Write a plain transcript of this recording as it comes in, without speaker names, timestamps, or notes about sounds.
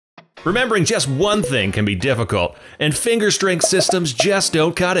Remembering just one thing can be difficult, and finger strength systems just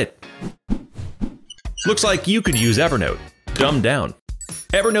don't cut it. Looks like you could use Evernote, dumbed down.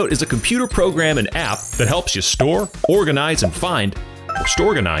 Evernote is a computer program and app that helps you store, organize, and find, or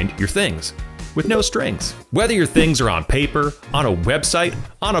storganize your things with no strings. Whether your things are on paper, on a website,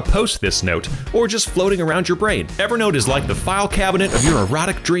 on a post-this note, or just floating around your brain, Evernote is like the file cabinet of your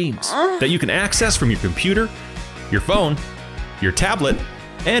erotic dreams that you can access from your computer, your phone, your tablet,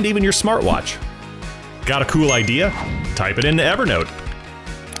 and even your smartwatch. Got a cool idea? Type it into Evernote.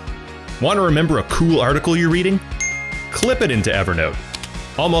 Want to remember a cool article you're reading? Clip it into Evernote.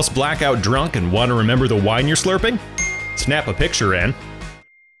 Almost blackout drunk and want to remember the wine you're slurping? Snap a picture in.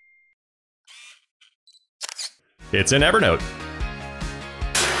 It's in Evernote.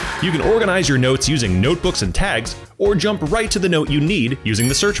 You can organize your notes using notebooks and tags, or jump right to the note you need using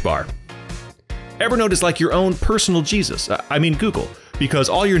the search bar. Evernote is like your own personal Jesus, I mean Google, because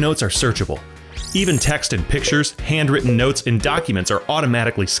all your notes are searchable. Even text and pictures, handwritten notes, and documents are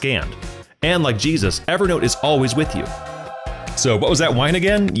automatically scanned. And like Jesus, Evernote is always with you. So what was that wine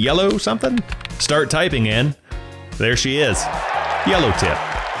again? Yellow something? Start typing in. There she is. Yellow tip.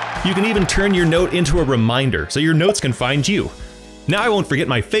 You can even turn your note into a reminder so your notes can find you. Now I won't forget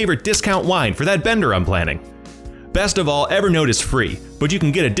my favorite discount wine for that bender I'm planning. Best of all, Evernote is free, but you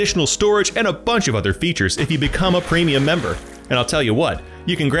can get additional storage and a bunch of other features if you become a premium member. And I'll tell you what,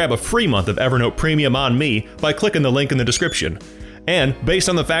 you can grab a free month of Evernote Premium on me by clicking the link in the description. And based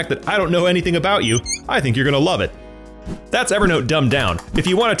on the fact that I don't know anything about you, I think you're gonna love it. That's Evernote dumbed down. If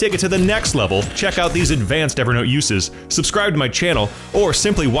you want to take it to the next level, check out these advanced Evernote uses, subscribe to my channel, or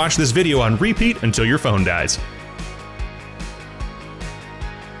simply watch this video on repeat until your phone dies.